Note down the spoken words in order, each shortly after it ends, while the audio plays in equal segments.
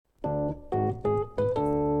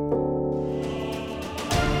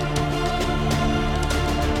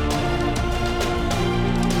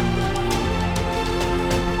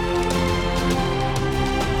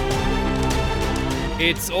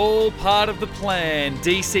It's all part of the plan.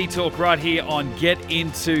 DC Talk right here on Get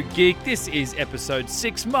Into Geek. This is episode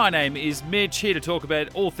 6. My name is Mitch, here to talk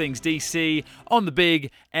about all things DC on the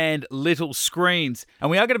big and little screens.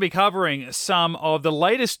 And we are going to be covering some of the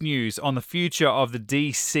latest news on the future of the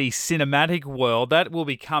DC cinematic world. That will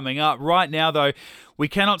be coming up. Right now, though, we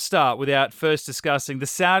cannot start without first discussing the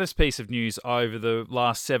saddest piece of news over the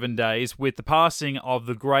last 7 days with the passing of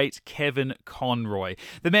the great Kevin Conroy.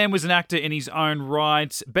 The man was an actor in his own right,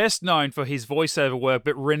 best known for his voiceover work,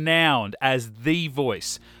 but renowned as the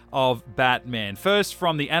voice of Batman. First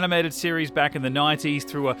from the animated series back in the 90s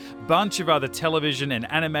through a bunch of other television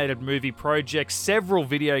and animated movie projects, several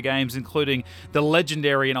video games, including the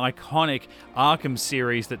legendary and iconic Arkham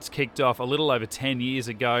series that's kicked off a little over 10 years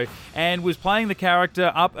ago, and was playing the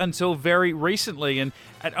character up until very recently. And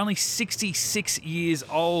at only 66 years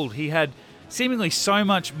old, he had seemingly so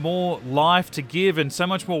much more life to give and so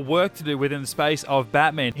much more work to do within the space of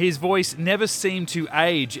Batman. His voice never seemed to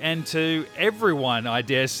age, and to everyone, I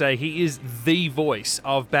dare say, he is the voice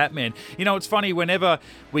of Batman. You know, it's funny, whenever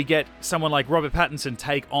we get someone like Robert Pattinson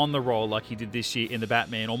take on the role like he did this year in The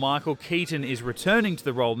Batman, or Michael Keaton is returning to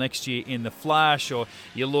the role next year in The Flash, or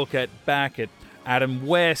you look back at Adam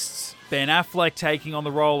West, Ben Affleck taking on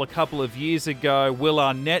the role a couple of years ago, Will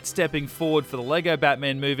Arnett stepping forward for the Lego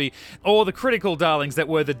Batman movie, or the critical darlings that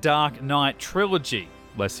were the Dark Knight trilogy.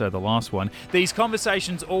 Less so the last one. These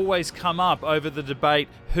conversations always come up over the debate,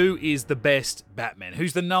 who is the best Batman?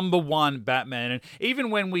 Who's the number one Batman? And even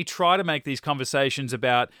when we try to make these conversations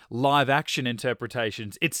about live action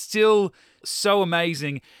interpretations, it's still so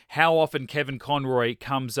amazing how often Kevin Conroy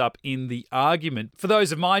comes up in the argument. For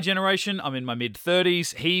those of my generation, I'm in my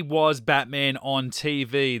mid-30s, he was Batman on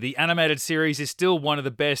TV. The animated series is still one of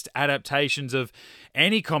the best adaptations of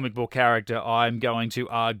any comic book character, I'm going to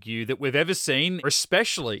argue, that we've ever seen,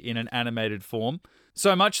 especially in an animated form.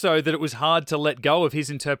 So much so that it was hard to let go of his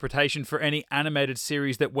interpretation for any animated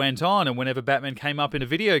series that went on. And whenever Batman came up in a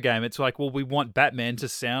video game, it's like, well, we want Batman to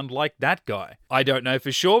sound like that guy. I don't know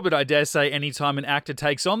for sure, but I dare say anytime an actor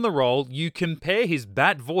takes on the role, you compare his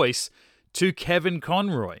Bat voice to Kevin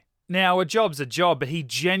Conroy. Now, a job's a job, but he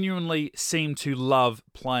genuinely seemed to love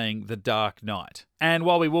playing the Dark Knight. And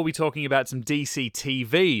while we will be talking about some DC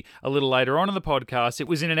TV a little later on in the podcast, it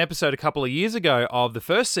was in an episode a couple of years ago of the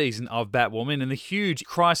first season of Batwoman and the huge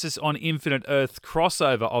Crisis on Infinite Earth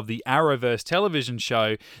crossover of the Arrowverse television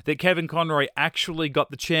show that Kevin Conroy actually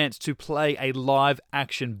got the chance to play a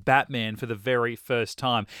live-action Batman for the very first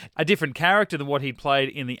time. A different character than what he'd played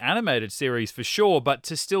in the animated series for sure, but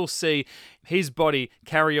to still see his body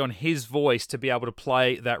carry on his voice to be able to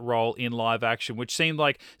play that role in live action, which seemed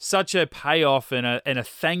like such a payoff and a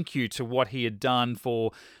thank you to what he had done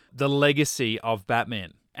for the legacy of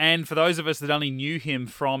Batman. And for those of us that only knew him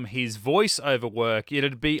from his voiceover work,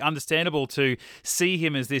 it'd be understandable to see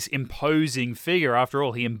him as this imposing figure. After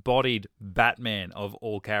all, he embodied Batman of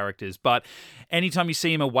all characters. But anytime you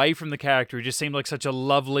see him away from the character, he just seemed like such a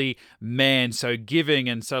lovely man, so giving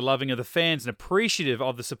and so loving of the fans and appreciative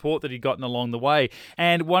of the support that he'd gotten along the way.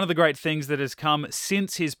 And one of the great things that has come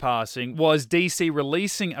since his passing was DC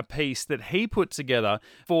releasing a piece that he put together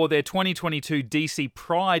for their 2022 DC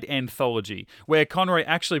Pride anthology, where Conroy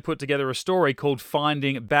actually put together a story called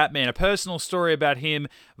Finding Batman, a personal story about him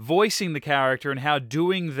voicing the character and how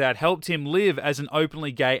doing that helped him live as an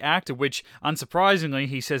openly gay actor, which, unsurprisingly,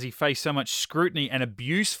 he says he faced so much scrutiny and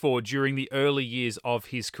abuse for during the early years of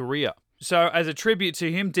his career. So, as a tribute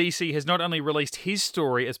to him, DC has not only released his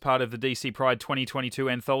story as part of the DC Pride 2022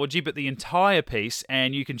 anthology, but the entire piece,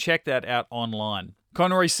 and you can check that out online.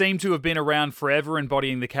 Conroy seemed to have been around forever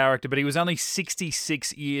embodying the character, but he was only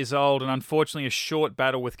 66 years old, and unfortunately a short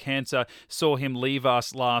battle with cancer saw him leave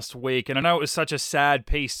us last week. And I know it was such a sad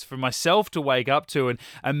piece for myself to wake up to, and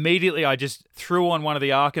immediately I just threw on one of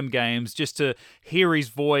the Arkham games just to hear his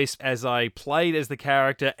voice as I played as the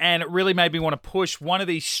character, and it really made me want to push one of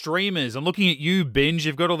these streamers. I'm looking at you, Binge,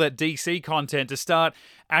 you've got all that DC content, to start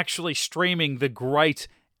actually streaming the great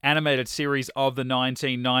animated series of the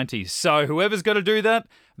 1990s. So whoever's got to do that,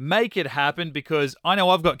 make it happen, because I know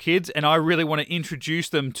I've got kids and I really want to introduce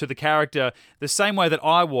them to the character the same way that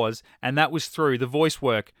I was, and that was through the voice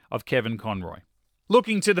work of Kevin Conroy.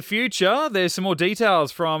 Looking to the future, there's some more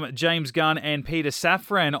details from James Gunn and Peter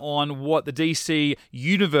Safran on what the DC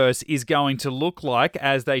universe is going to look like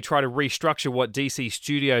as they try to restructure what DC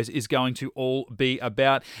Studios is going to all be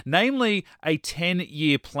about, namely a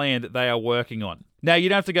 10-year plan that they are working on. Now, you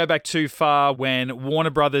don't have to go back too far when Warner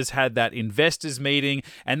Brothers had that investors meeting,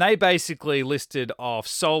 and they basically listed off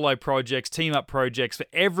solo projects, team-up projects for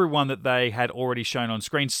everyone that they had already shown on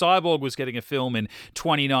screen. Cyborg was getting a film in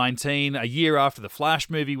 2019, a year after the Flash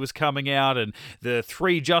movie was coming out, and the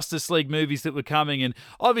 3 Justice League movies that were coming, and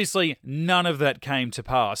obviously none of that came to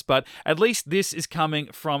pass. But at least this is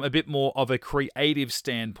coming from a bit more of a creative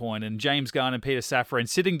standpoint, and James Gunn and Peter Safran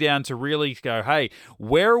sitting down to really go, hey,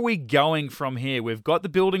 where are we going from here? We've got the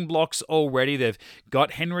building blocks already. They've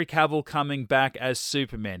got Henry Cavill coming back as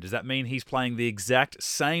Superman. Does that mean he's playing the exact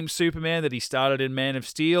same Superman that he started in Man of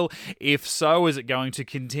Steel? If so, is it going to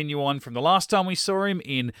continue on from the last time we saw him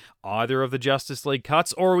in either of the Justice League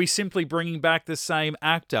cuts, or are we simply bringing back the same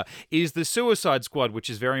actor? Is the Suicide Squad, which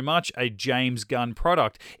is very much a James Gunn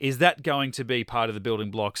product, is that going to be part of the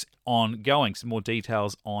building blocks ongoing? Some more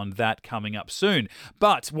details on that coming up soon.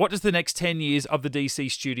 But what does the next 10 years of the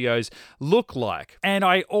DC studios look like? And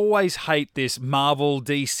I always hate this Marvel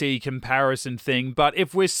DC comparison thing, but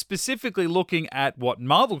if we're specifically looking at what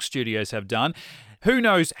Marvel Studios have done, who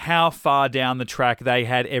knows how far down the track they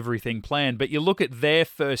had everything planned, but you look at their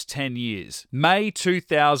first 10 years. May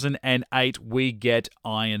 2008, we get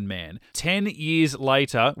Iron Man. 10 years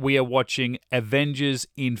later, we are watching Avengers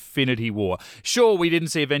Infinity War. Sure, we didn't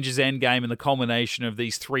see Avengers Endgame and the culmination of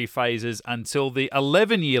these 3 phases until the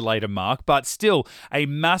 11-year later mark, but still a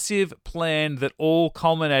massive plan that all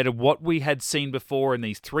culminated what we had seen before in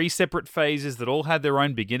these 3 separate phases that all had their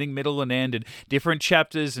own beginning, middle, and end, and different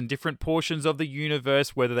chapters and different portions of the universe,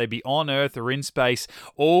 whether they be on Earth or in space,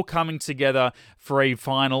 all coming together for a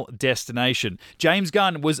final destination. James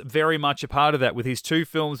Gunn was very much a part of that with his 2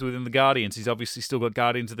 films within the Guardians. He's obviously still got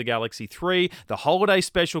Guardians of the Galaxy 3, the holiday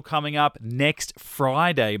special coming up next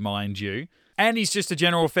Friday, mind you. And he's just a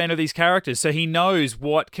general fan of these characters, so he knows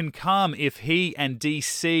what can come if he and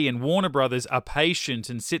DC and Warner Brothers are patient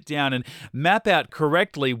and sit down and map out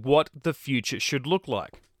correctly what the future should look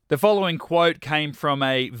like. The following quote came from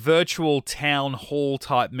a virtual town hall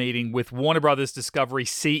type meeting with Warner Brothers Discovery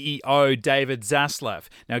CEO David Zaslav.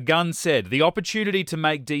 Now, Gunn said, "The opportunity to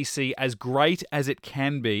make DC as great as it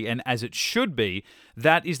can be and as it should be,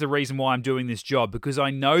 that is the reason why I'm doing this job, because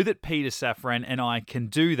I know that Peter Safran and I can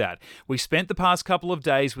do that. We spent the past couple of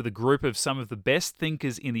days with a group of some of the best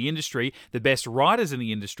thinkers in the industry, the best writers in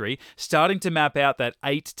the industry, starting to map out that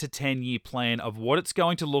 8 to 10 year plan of what it's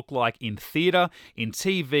going to look like in theatre, in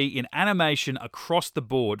TV, in animation, across the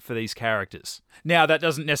board for these characters." Now, that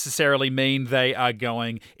doesn't necessarily mean they are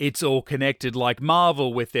going, it's all connected like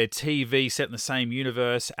Marvel with their TV set in the same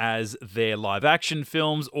universe as their live action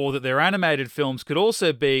films, or that their animated films could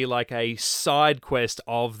also be like a side quest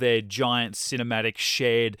of their giant cinematic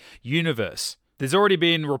shared universe. There's already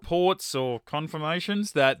been reports or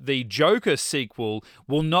confirmations that the Joker sequel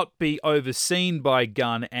will not be overseen by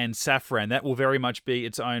Gunn and Safran. That will very much be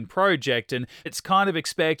its own project, and it's kind of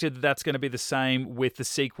expected that that's going to be the same with the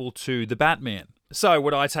sequel to The Batman. So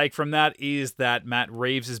what I take from that is that Matt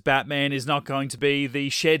Reeves' Batman is not going to be the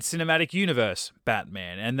shared cinematic universe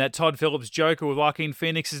Batman, and that Todd Phillips' Joker with Joaquin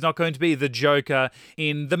Phoenix is not going to be the Joker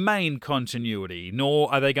in the main continuity,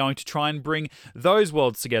 nor are they going to try and bring those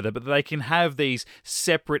worlds together, but they can have these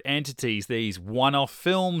separate entities, these one-off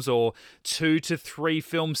films or 2 to 3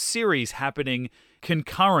 film series happening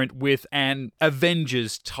concurrent with an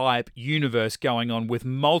Avengers-type universe going on with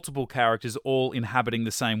multiple characters all inhabiting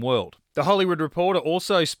the same world. The Hollywood Reporter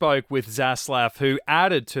also spoke with Zaslav, who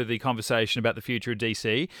added to the conversation about the future of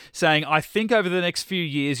DC, saying, "I think over the next few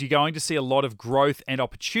years, you're going to see a lot of growth and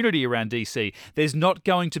opportunity around DC. There's not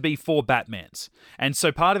going to be 4 Batmans. And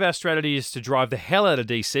so part of our strategy is to drive the hell out of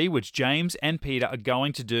DC, which James and Peter are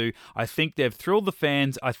going to do. I think they've thrilled the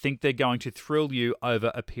fans. I think they're going to thrill you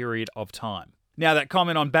over a period of time." Now, that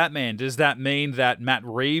comment on Batman, does that mean that Matt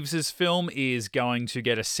Reeves' film is going to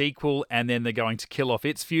get a sequel and then they're going to kill off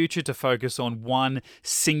its future to focus on one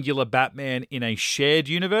singular Batman in a shared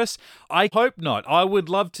universe? I hope not. I would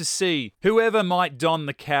love to see whoever might don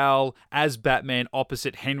the cowl as Batman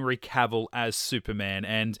opposite Henry Cavill as Superman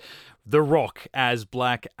and The Rock as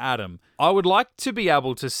Black Adam. I would like to be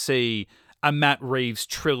able to see a Matt Reeves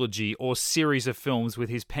trilogy or series of films with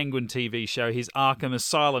his Penguin TV show, his Arkham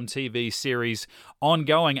Asylum TV series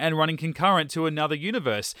ongoing and running concurrent to another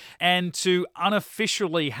universe, and to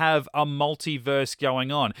unofficially have a multiverse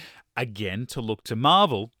going on. Again, to look to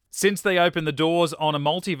Marvel, Since they opened the doors on a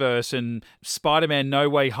multiverse and Spider-Man No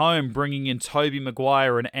Way Home bringing in Tobey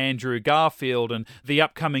Maguire and Andrew Garfield, and the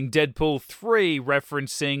upcoming Deadpool 3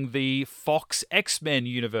 referencing the Fox X-Men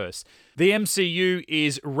universe, the MCU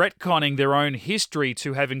is retconning their own history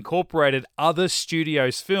to have incorporated other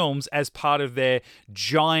studios' films as part of their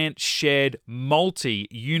giant shared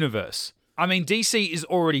multi-universe. I mean, DC is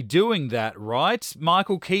already doing that, right?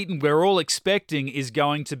 Michael Keaton, we're all expecting, is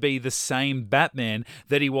going to be the same Batman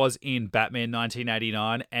that he was in Batman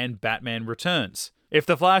 1989 and Batman Returns. If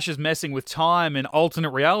The Flash is messing with time and alternate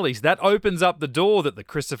realities, that opens up the door that the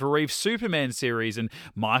Christopher Reeve Superman series and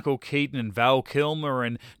Michael Keaton and Val Kilmer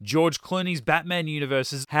and George Clooney's Batman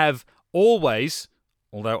universes have always,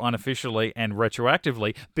 although unofficially and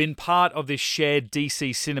retroactively, been part of this shared DC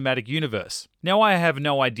cinematic universe. Now, I have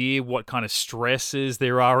no idea what kind of stresses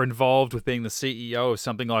there are involved with being the CEO of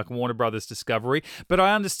something like Warner Brothers Discovery, but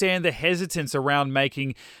I understand the hesitance around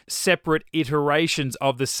making separate iterations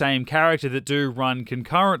of the same character that do run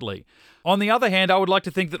concurrently. On the other hand, I would like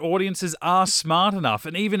to think that audiences are smart enough,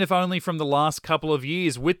 and even if only from the last couple of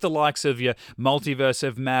years, with the likes of your Multiverse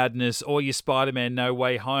of Madness or your Spider-Man No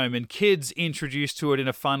Way Home, and kids introduced to it in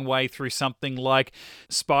a fun way through something like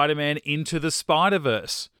Spider-Man Into the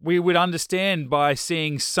Spider-Verse, we would understand by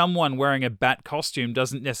seeing someone wearing a bat costume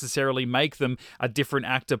doesn't necessarily make them a different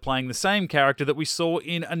actor playing the same character that we saw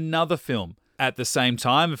in another film. At the same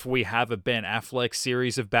time, if we have a Ben Affleck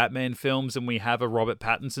series of Batman films and we have a Robert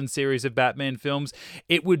Pattinson series of Batman films,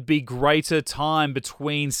 it would be greater time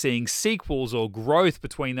between seeing sequels or growth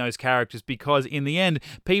between those characters, because in the end,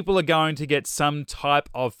 people are going to get some type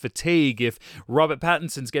of fatigue if Robert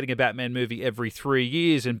Pattinson's getting a Batman movie every 3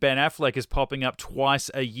 years and Ben Affleck is popping up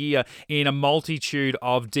twice a year in a multitude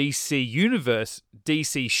of DC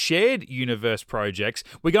shared universe projects.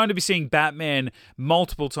 We're going to be seeing Batman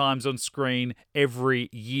multiple times on screen every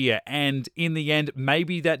year, and in the end,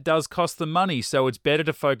 maybe that does cost them money, so it's better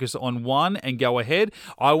to focus on one and go ahead.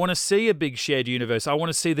 I want to see a big shared universe. I want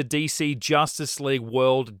to see the DC Justice League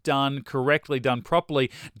world done correctly, done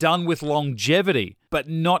properly, done with longevity, but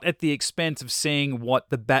not at the expense of seeing what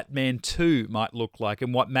the Batman 2 might look like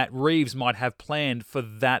and what Matt Reeves might have planned for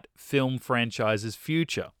that film franchise's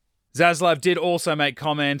future. Zaslav did also make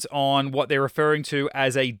comment on what they're referring to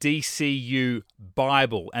as a DCU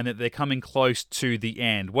Bible, and that they're coming close to the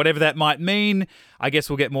end. Whatever that might mean, I guess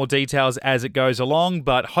we'll get more details as it goes along,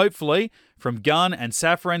 but hopefully, from Gunn and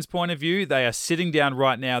Safran's point of view, they are sitting down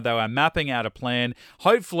right now, they are mapping out a plan,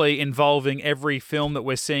 hopefully involving every film that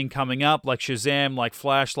we're seeing coming up, like Shazam, like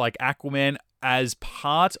Flash, like Aquaman, as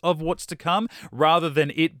part of what's to come, rather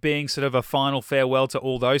than it being sort of a final farewell to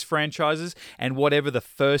all those franchises and whatever the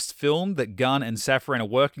first film that Gunn and Safran are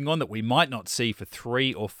working on that we might not see for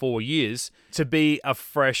 3 or 4 years to be a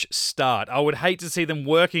fresh start. I would hate to see them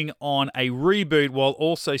working on a reboot while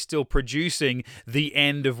also still producing the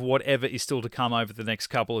end of whatever is still to come over the next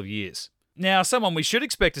couple of years. Now, someone we should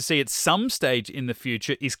expect to see at some stage in the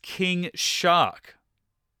future is King Shark.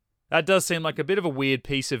 That does seem like a bit of a weird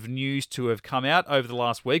piece of news to have come out over the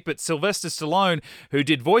last week, but Sylvester Stallone, who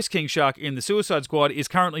did voice King Shark in The Suicide Squad, is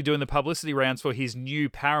currently doing the publicity rounds for his new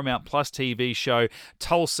Paramount Plus TV show,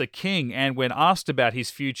 Tulsa King, and when asked about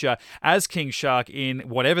his future as King Shark in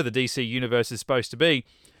whatever the DC universe is supposed to be,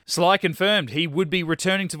 Sly confirmed he would be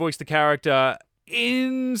returning to voice the character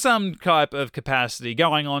in some type of capacity,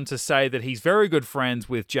 going on to say that he's very good friends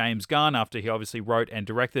with James Gunn after he obviously wrote and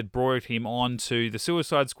brought him on to The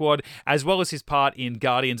Suicide Squad, as well as his part in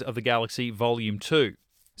Guardians of the Galaxy Volume 2.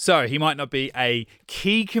 So he might not be a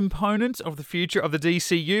key component of the future of the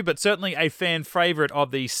DCU, but certainly a fan favourite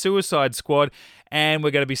of the Suicide Squad, and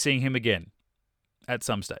we're going to be seeing him again at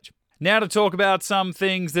some stage. Now to talk about some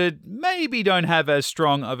things that maybe don't have as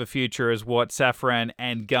strong of a future as what Safran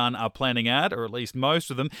and Gunn are planning at, or at least most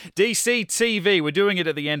of them. DC TV, we're doing it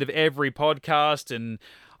at the end of every podcast, and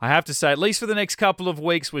I have to say, at least for the next couple of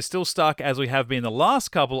weeks, we're still stuck as we have been the last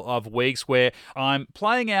couple of weeks, where I'm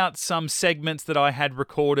playing out some segments that I had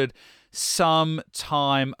recorded some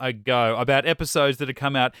time ago about episodes that had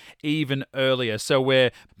come out even earlier. So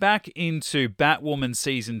we're back into Batwoman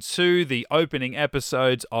Season 2, the opening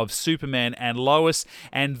episodes of Superman and Lois,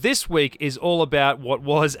 and this week is all about what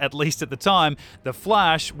was, at least at the time, The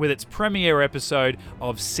Flash with its premiere episode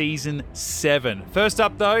of Season 7. First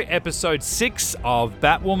up though, Episode 6 of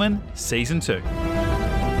Batwoman Season 2.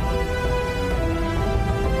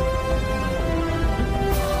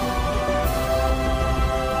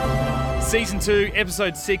 Season 2,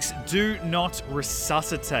 Episode 6, Do Not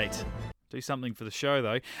Resuscitate. Do something for the show,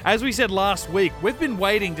 though. As we said last week, we've been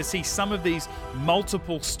waiting to see some of these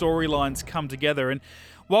multiple storylines come together. And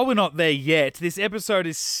while we're not there yet, this episode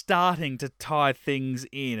is starting to tie things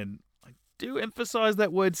in. And I do emphasize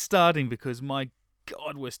that word starting because, my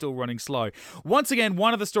God, we're still running slow. Once again,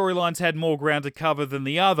 one of the storylines had more ground to cover than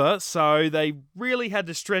the other, so they really had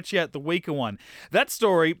to stretch out the weaker one. That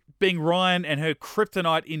story being Ryan and her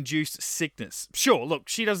kryptonite-induced sickness. Sure, look,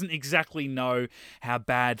 she doesn't exactly know how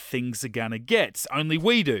bad things are gonna get. Only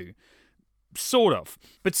we do. Sort of.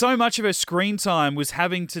 But so much of her screen time was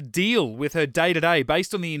having to deal with her day-to-day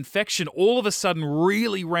based on the infection all of a sudden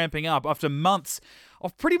really ramping up after months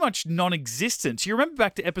of pretty much non-existence. You remember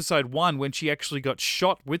back to episode 1 when she actually got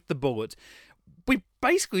shot with the bullet. We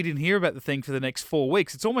basically didn't hear about the thing for the next 4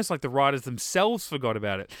 weeks. It's almost like the writers themselves forgot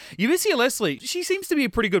about it. Yuvisia Leslie, she seems to be a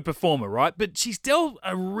pretty good performer, right? But she's dealt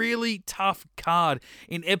a really tough card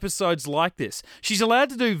in episodes like this. She's allowed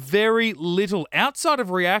to do very little outside of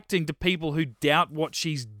reacting to people who doubt what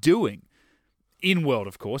she's doing. In world,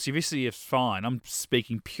 of course. Yuvisia is fine. I'm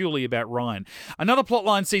speaking purely about Ryan. Another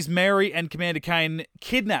plotline sees Mary and Commander Kane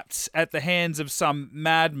kidnapped at the hands of some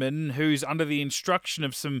madman who's under the instruction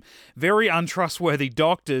of some very untrustworthy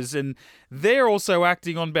doctors, and they're also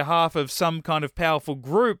acting on behalf of some kind of powerful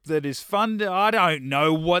group that is funded. I don't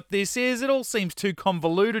know what this is. It all seems too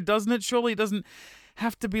convoluted, doesn't it? Surely it doesn't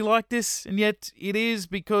have to be like this, and yet it is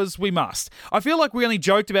because we must. I feel like we only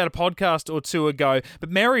joked about a podcast or two ago, but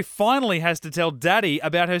Mary finally has to tell Daddy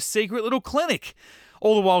about her secret little clinic,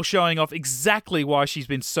 all the while showing off exactly why she's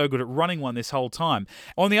been so good at running one this whole time.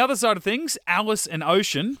 On the other side of things, Alice and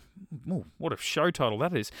Ocean, ooh, what a show title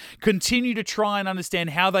that is, continue to try and understand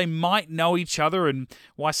how they might know each other and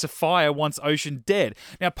why Sophia wants Ocean dead.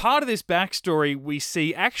 Now, part of this backstory we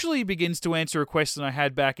see actually begins to answer a question I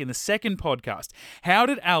had back in the second podcast. How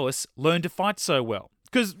did Alice learn to fight so well?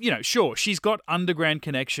 Because, sure, she's got underground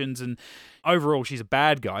connections and overall she's a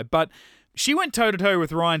bad guy, but she went toe-to-toe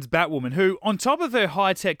with Ryan's Batwoman, who, on top of her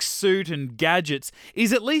high-tech suit and gadgets,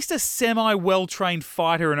 is at least a semi-well-trained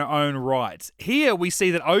fighter in her own right. Here, we see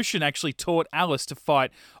that Ocean actually taught Alice to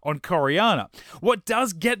fight on Coryana. What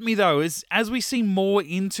does get me, though, is as we see more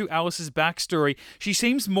into Alice's backstory, she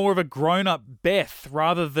seems more of a grown-up Beth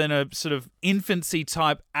rather than a sort of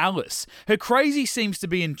infancy-type Alice. Her crazy seems to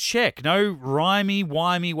be in check. No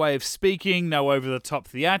rhymey-wimey way of speaking, no over-the-top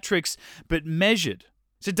theatrics, but measured.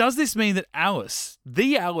 So does this mean that Alice,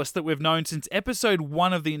 the Alice that we've known since episode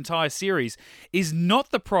 1 of the entire series, is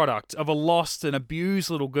not the product of a lost and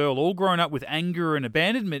abused little girl all grown up with anger and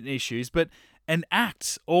abandonment issues, but an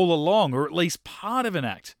act all along, or at least part of an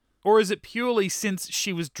act? Or is it purely since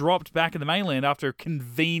she was dropped back in the mainland after a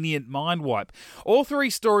convenient mind wipe? All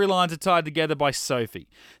three storylines are tied together by Sophie,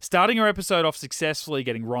 starting her episode off successfully,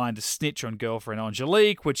 getting Ryan to snitch on girlfriend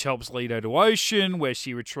Angelique, which helps lead her to Ocean, where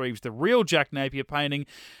she retrieves the real Jack Napier painting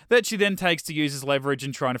that she then takes to use as leverage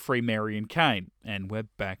in trying to free Mary and Kane. And we're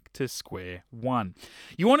back to square one.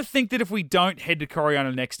 You want to think that if we don't head to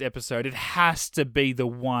Coryana next episode, it has to be the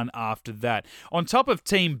one after that. On top of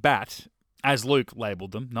Team Bat, as Luke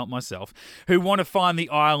labelled them, not myself, who want to find the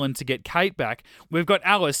island to get Kate back, we've got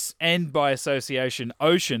Alice, and by association,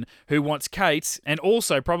 Ocean, who wants Kate, and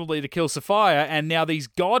also probably to kill Sophia, and now these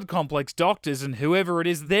God-complex doctors and whoever it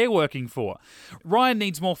is they're working for. Ryan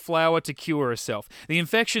needs more flour to cure herself. The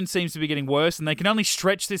infection seems to be getting worse, and they can only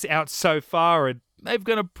stretch this out so far, and they've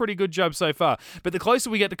done a pretty good job so far. But the closer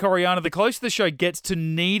we get to Coryana, the closer the show gets to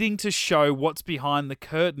needing to show what's behind the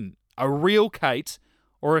curtain. A real Kate,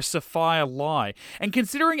 or a Sophia lie. And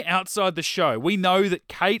considering outside the show, we know that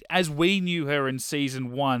Kate, as we knew her in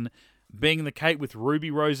season 1, being the Kate with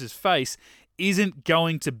Ruby Rose's face, isn't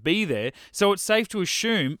going to be there, so it's safe to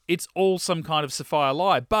assume it's all some kind of Sophia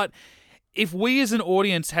lie. But if we as an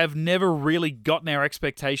audience have never really gotten our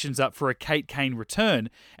expectations up for a Kate Kane return,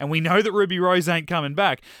 and we know that Ruby Rose ain't coming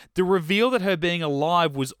back, the reveal that her being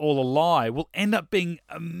alive was all a lie will end up being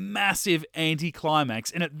a massive anticlimax.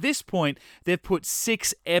 And at this point, they've put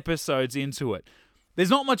 6 episodes into it. There's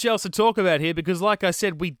not much else to talk about here because, like I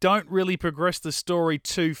said, we don't really progress the story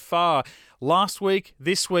too far. Last week,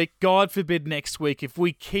 this week, God forbid next week, if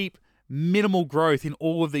we keep minimal growth in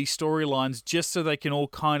all of these storylines just so they can all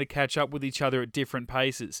kind of catch up with each other at different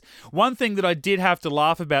paces. One thing that I did have to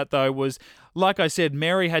laugh about, though, was, like I said,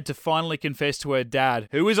 Mary had to finally confess to her dad,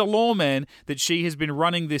 who is a lawman, that she has been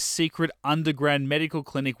running this secret underground medical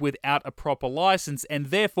clinic without a proper license and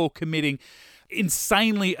therefore committing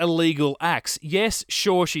insanely illegal acts. Yes,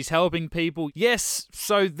 sure, she's helping people. Yes,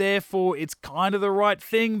 so therefore it's kind of the right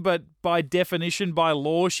thing, but by definition, by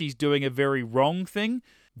law, she's doing a very wrong thing.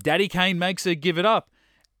 Daddy Kane makes her give it up.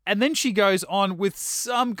 And then she goes on with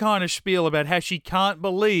some kind of spiel about how she can't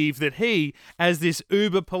believe that he, as this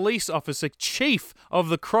Uber police officer, chief of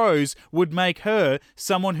the Crows, would make her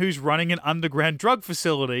someone who's running an underground drug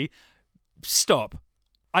facility. Stop.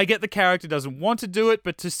 I get the character doesn't want to do it,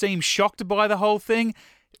 but to seem shocked by the whole thing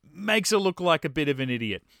makes her look like a bit of an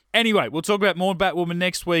idiot. Anyway, we'll talk about more Batwoman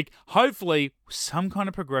next week. Hopefully, some kind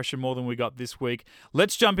of progression more than we got this week.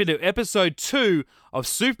 Let's jump into episode 2 of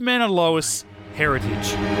Superman and Lois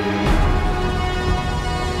Heritage.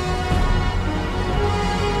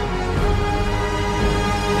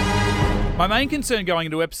 My main concern going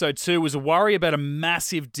into episode 2 was a worry about a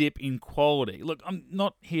massive dip in quality. Look, I'm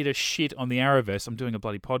not here to shit on the Arrowverse. I'm doing a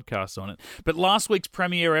bloody podcast on it. But last week's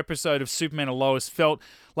premiere episode of Superman and Lois felt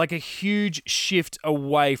like a huge shift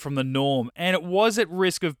away from the norm, and it was at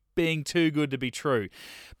risk of being too good to be true.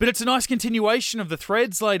 But it's a nice continuation of the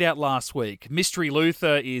threads laid out last week. Mystery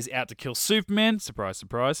Luthor is out to kill Superman. Surprise,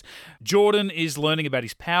 surprise. Jordan is learning about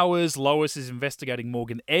his powers. Lois is investigating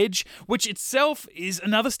Morgan Edge, which itself is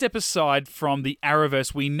another step aside from the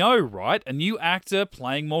Arrowverse we know, right? A new actor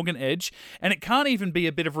playing Morgan Edge, and it can't even be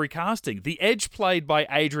a bit of recasting. The Edge played by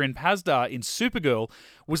Adrian Pasdar in Supergirl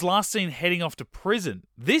was last seen heading off to prison.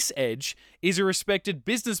 This Edge is a respected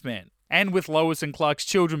businessman. And with Lois and Clark's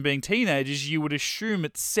children being teenagers, you would assume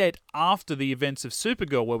it's set after the events of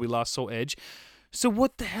Supergirl where we last saw Edge. So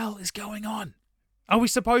what the hell is going on? Are we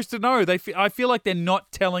supposed to know? I feel like they're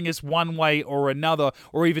not telling us one way or another,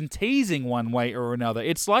 or even teasing one way or another.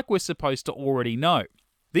 It's like we're supposed to already know.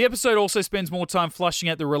 The episode also spends more time flushing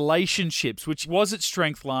out the relationships, which was its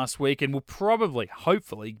strength last week and will probably,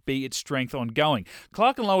 hopefully, be its strength ongoing.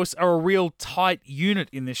 Clark and Lois are a real tight unit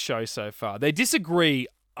in this show so far. They disagree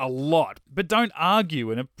a lot, but don't argue,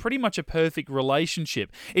 and are pretty much a perfect relationship.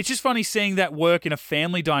 It's just funny seeing that work in a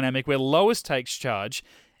family dynamic where Lois takes charge,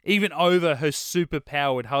 even over her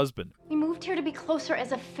super-powered husband. We moved here to be closer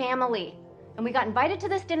as a family, and we got invited to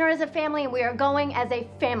this dinner as a family, and we are going as a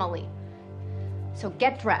family. So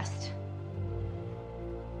get dressed.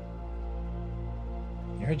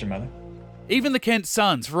 You heard your mother. Even the Kent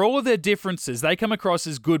sons, for all of their differences, they come across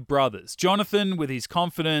as good brothers. Jonathan, with his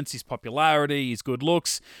confidence, his popularity, his good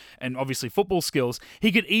looks, and obviously football skills,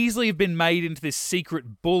 he could easily have been made into this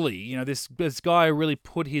secret bully. You know, this guy who really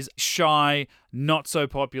put his shy,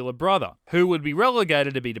 not-so-popular brother, who would be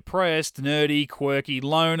relegated to be depressed, nerdy, quirky,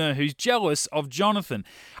 loner, who's jealous of Jonathan.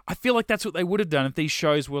 I feel like that's what they would have done if these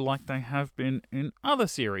shows were like they have been in other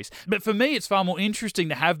series. But for me, it's far more interesting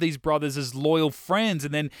to have these brothers as loyal friends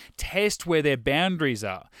and then test where their boundaries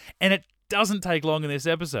are. And it doesn't take long in this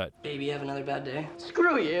episode. Baby, you have another bad day?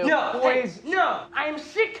 Screw you. No, boys. hey, no. I am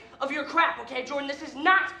sick of your crap, okay, Jordan? This is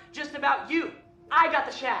not just about you. I got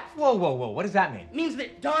the shaft. Whoa, what does that mean? It means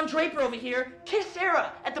that Don Draper over here kissed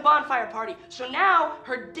Sarah at the bonfire party. So now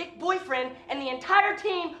her dick boyfriend and the entire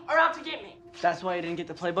team are out to get me. That's why you didn't get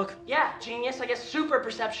the playbook? Yeah, genius. I guess super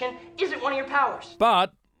perception isn't one of your powers.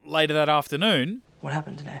 But later that afternoon... What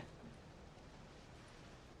happened today?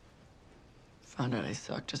 Found out I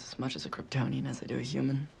suck just as much as a Kryptonian as I do a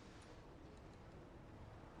human.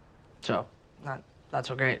 So, not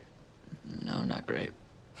so great. No, not great.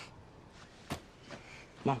 Come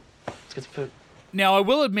on, let's get some food. Now, I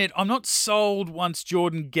will admit, I'm not sold once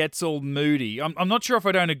Jordan gets all moody. I'm not sure if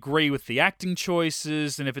I don't agree with the acting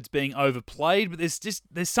choices and if it's being overplayed, but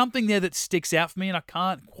there's something there that sticks out for me and I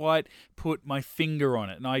can't quite put my finger on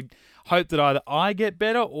it. And I hope that either I get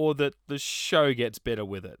better or that the show gets better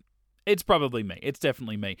with it. It's probably me. It's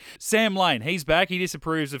definitely me. Sam Lane, he's back. He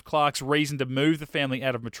disapproves of Clark's reason to move the family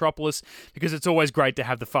out of Metropolis because it's always great to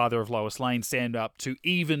have the father of Lois Lane stand up to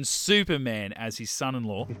even Superman as his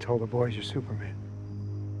son-in-law. You told the boys you're Superman.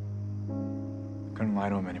 Couldn't lie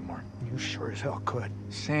to him anymore. You sure as hell could.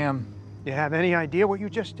 Sam. You have any idea what you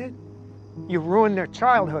just did? You ruined their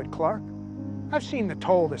childhood, Clark. I've seen the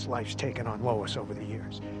toll this life's taken on Lois over the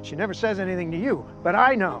years. She never says anything to you, but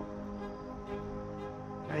I know.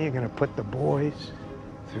 Now you're gonna put the boys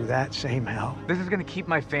through that same hell? This is gonna keep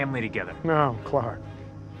my family together. No, Clark.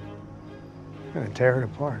 You're gonna tear it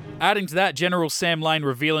apart. Adding to that, General Sam Lane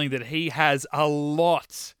revealing that he has a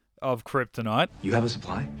lot of kryptonite. You have a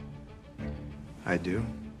supply? I do.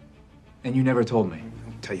 And you never told me.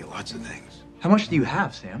 I'll tell you lots of things. How much do you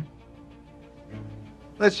have, Sam?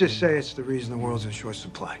 Let's just say it's the reason the world's in short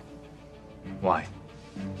supply. Why?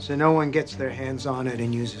 so no one gets their hands on it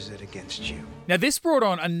and uses it against you. Now, this brought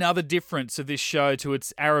on another difference of this show to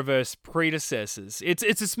its Arrowverse predecessors. It's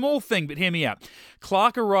a small thing, but hear me out.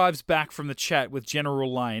 Clark arrives back from the chat with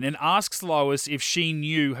General Lane and asks Lois if she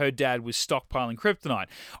knew her dad was stockpiling kryptonite.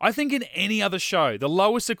 I think in any other show, the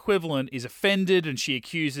Lois equivalent is offended and she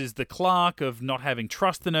accuses the Clark of not having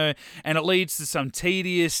trust in her, and it leads to some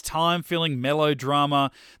tedious, time-filling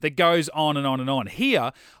melodrama that goes on and on and on.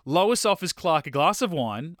 Here, Lois offers Clark a glass of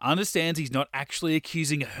wine, understands he's not actually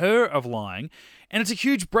accusing her of lying, and it's a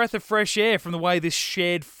huge breath of fresh air from the way this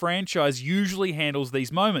shared franchise usually handles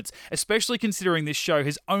these moments, especially considering this show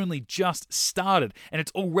has only just started and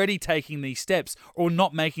it's already taking these steps or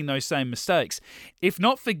not making those same mistakes. If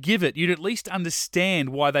not forgive it, you'd at least understand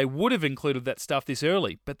why they would have included that stuff this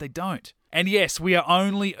early, but they don't. And yes, we are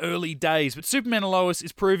only early days, but Superman and Lois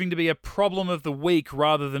is proving to be a problem of the week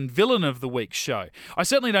rather than villain of the week show. I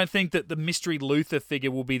certainly don't think that the Mystery Luthor figure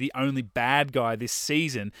will be the only bad guy this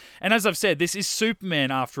season. And as I've said, this is Superman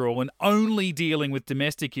after all, and only dealing with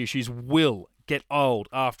domestic issues will get old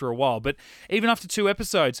after a while. But even after 2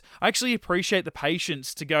 episodes, I actually appreciate the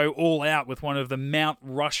patience to go all out with one of the Mount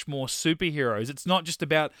Rushmore superheroes. It's not just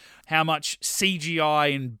about how much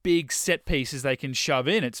CGI and big set pieces they can shove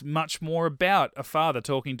in. It's much more about a father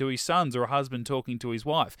talking to his sons or a husband talking to his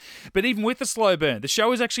wife. But even with the slow burn, the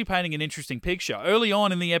show is actually painting an interesting picture. Early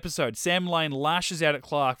on in the episode, Sam Lane lashes out at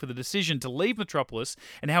Clark for the decision to leave Metropolis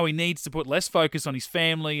and how he needs to put less focus on his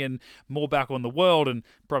family and more back on the world and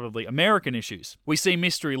probably American issues. We see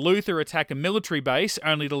Mystery Luthor attack a military base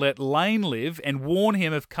only to let Lane live and warn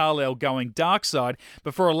him of Kal-El going dark side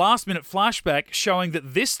before a last-minute flashback showing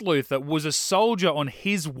that this Luthor was a soldier on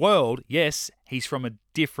his world, yes, he's from a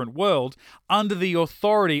different world, under the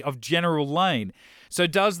authority of General Lane. So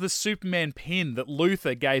does the Superman pin that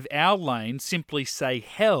Luthor gave our Lane simply say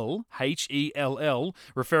Hell, H-E-L-L,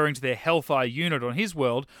 referring to their Hellfire unit on his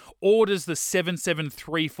world, or does the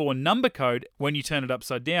 7734 number code, when you turn it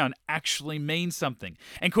upside down, actually mean something?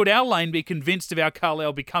 And could our Lane be convinced of our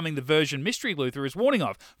Kal-El becoming the version Mystery Luthor is warning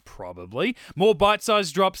of? Probably. More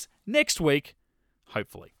bite-sized drops next week,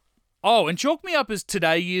 hopefully. Oh, and chalk me up as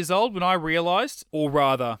today years old when I realised, or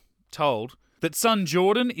rather told, that son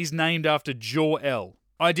Jordan is named after Jor-El.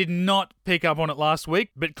 I did not pick up on it last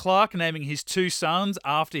week, but Clark naming his 2 sons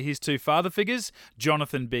after his 2 father figures,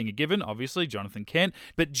 Jonathan being a given, obviously, Jonathan Kent,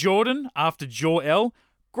 but Jordan after Jor-El,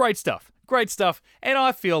 great stuff, and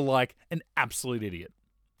I feel like an absolute idiot.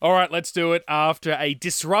 All right, let's do it. After a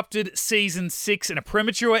disrupted Season 6 and a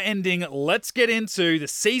premature ending, let's get into the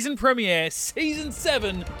season premiere, Season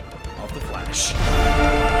 7 of The Flash.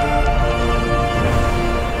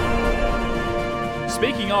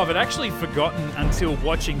 Speaking of, I'd actually forgotten until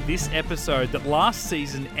watching this episode that last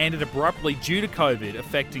season ended abruptly due to COVID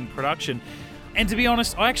affecting production. And to be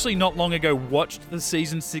honest, I actually not long ago watched the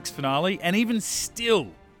Season 6 finale, and even still,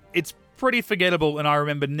 it's pretty forgettable and I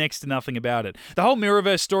remember next to nothing about it. The whole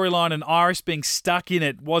Mirrorverse storyline and Iris being stuck in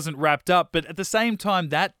it wasn't wrapped up, but at the same time,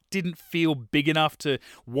 that didn't feel big enough to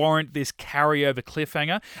warrant this carryover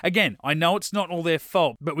cliffhanger. Again, I know it's not all their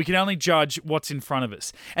fault, but we can only judge what's in front of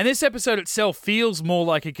us. And this episode itself feels more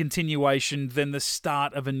like a continuation than the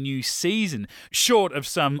start of a new season, short of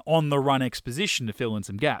some on-the-run exposition to fill in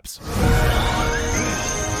some gaps.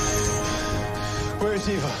 Where's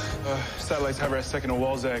Eva? Satellites have her at 2nd and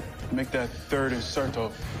Walzak. Make that 3rd and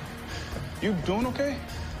Certo. You doing okay?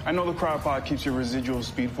 I know the cryopod keeps your residual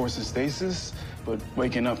speed force in stasis, but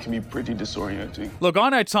waking up can be pretty disorienting. Look, I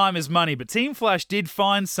know time is money, but Team Flash did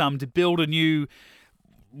find some to build a new,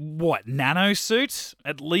 nano suit?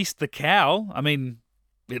 At least the cowl. I mean,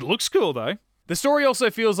 it looks cool though. The story also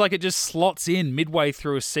feels like it just slots in midway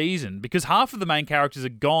through a season because half of the main characters are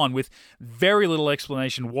gone with very little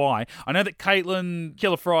explanation why. I know that Caitlin,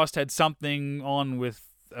 Killer Frost had something on with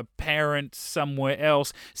a parent somewhere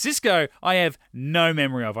else. Cisco, I have no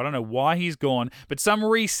memory of. I don't know why he's gone, but some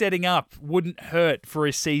resetting up wouldn't hurt for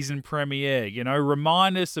a season premiere. You know,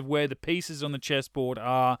 remind us of where the pieces on the chessboard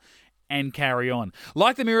are and carry on.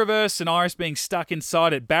 Like the Mirrorverse and Iris being stuck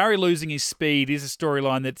inside it, Barry losing his speed is a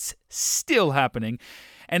storyline that's still happening.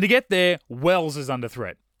 And to get there, Wells is under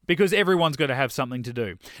threat, because everyone's got to have something to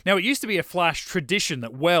do. Now, it used to be a Flash tradition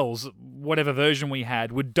that Wells, whatever version we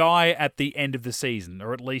had, would die at the end of the season,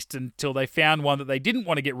 or at least until they found one that they didn't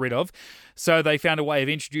want to get rid of. So they found a way of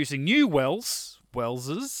introducing new Welleses,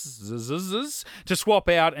 to swap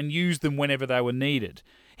out and use them whenever they were needed.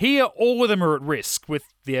 Here, all of them are at risk,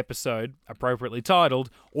 with the episode appropriately titled,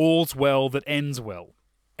 All's Well That Ends Well.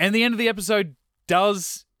 And the end of the episode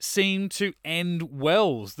does seem to end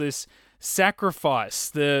Wells. This sacrifice,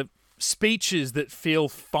 the speeches that feel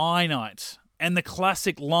finite And the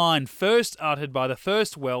classic line first uttered by the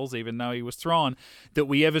first Wells, even though he was Thrawn, that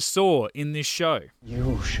we ever saw in this show.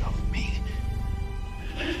 You showed me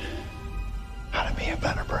how to be a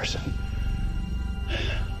better person.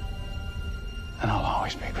 And I'll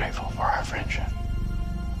always be grateful for our friendship.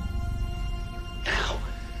 Now,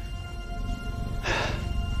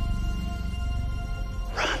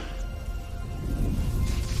 run.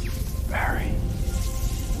 Barry.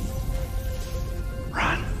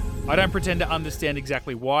 Run. I don't pretend to understand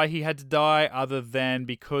exactly why he had to die, other than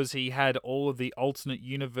because he had all of the alternate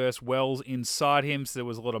universe Wells inside him, so there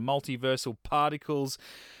was a lot of multiversal particles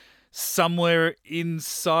somewhere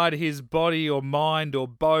inside his body or mind or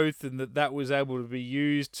both, and that was able to be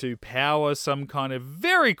used to power some kind of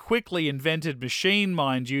very quickly invented machine,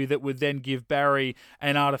 mind you, that would then give Barry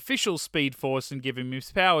an artificial speed force and give him his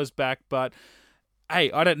powers back. But hey,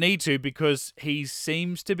 I don't need to, because he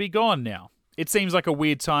seems to be gone now. It seems like a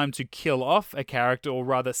weird time to kill off a character, or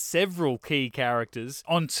rather several key characters,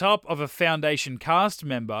 on top of a Foundation cast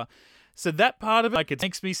member. So that part of it, it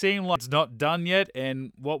makes me seem like it's not done yet,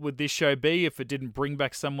 and what would this show be if it didn't bring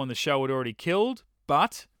back someone the show had already killed?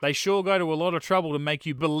 But they sure go to a lot of trouble to make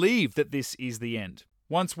you believe that this is the end.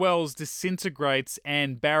 Once Wells disintegrates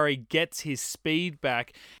and Barry gets his speed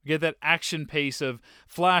back, you get that action piece of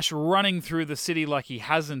Flash running through the city like he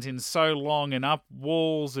hasn't in so long, and up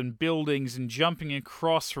walls and buildings and jumping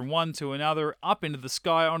across from one to another, up into the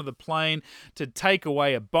sky onto the plane to take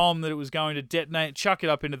away a bomb that it was going to detonate, chuck it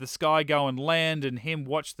up into the sky, go and land, and him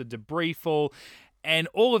watch the debris fall. And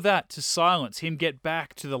all of that to silence him get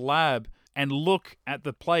back to the lab and look at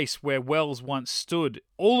the place where Wells once stood.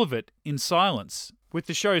 All of it in silence. With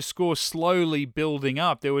the show's score slowly building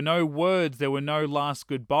up, there were no words, there were no last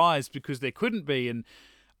goodbyes, because there couldn't be, and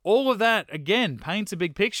all of that, again, paints a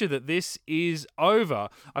big picture that this is over.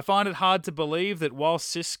 I find it hard to believe that while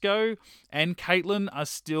Cisco and Caitlin are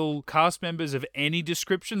still cast members of any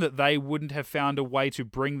description, that they wouldn't have found a way to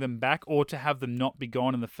bring them back, or to have them not be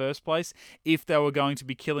gone in the first place if they were going to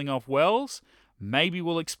be killing off Wells. Maybe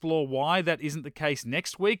we'll explore why that isn't the case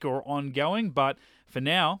next week or ongoing, but for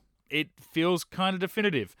now, it feels kind of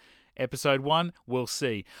definitive. Episode 1, we'll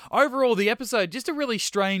see. Overall, the episode, just a really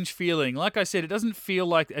strange feeling. Like I said, it doesn't feel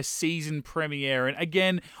like a season premiere. And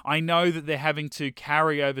again, I know that they're having to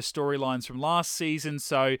carry over storylines from last season,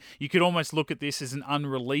 so you could almost look at this as an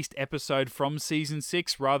unreleased episode from Season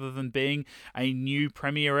 6 rather than being a new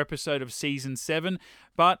premiere episode of Season 7.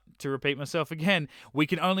 But, to repeat myself again, we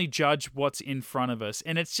can only judge what's in front of us.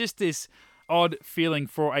 And it's just this odd feeling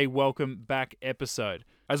for a welcome back episode.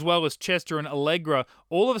 As well as Chester and Allegra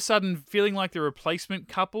all of a sudden feeling like the replacement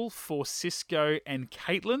couple for Cisco and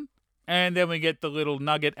Caitlin. And then we get the little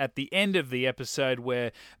nugget at the end of the episode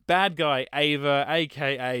where bad guy Ava,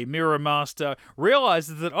 aka Mirror Master,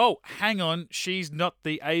 realizes that, oh, hang on, she's not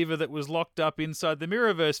the Ava that was locked up inside the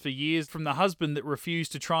Mirrorverse for years from the husband that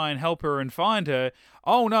refused to try and help her and find her.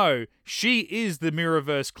 Oh no, she is the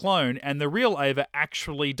Mirrorverse clone, and the real Ava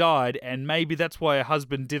actually died, and maybe that's why her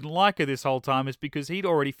husband didn't like her this whole time, is because he'd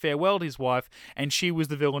already farewelled his wife, and she was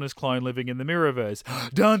the villainous clone living in the Mirrorverse.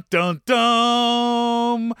 Dun dun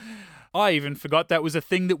dun! I even forgot that was a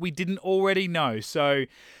thing that we didn't already know. So,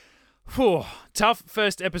 tough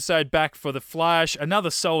first episode back for The Flash. Another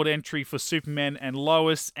solid entry for Superman and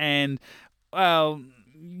Lois. And, well,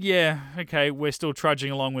 yeah, okay, we're still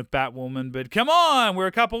trudging along with Batwoman. But come on, we're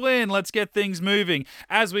a couple in. Let's get things moving.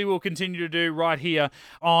 As we will continue to do right here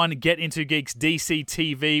on Get Into Geeks DC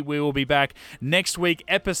TV. We will be back next week,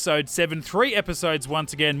 episode 7. 3 episodes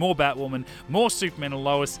once again. More Batwoman, more Superman and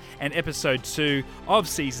Lois, and episode 2 of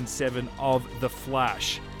season 7 of The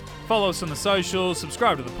Flash. Follow us on the socials,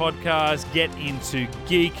 subscribe to the podcast, Get Into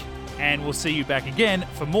Geek, and we'll see you back again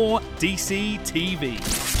for more DC TV.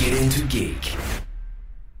 Get Into Geek.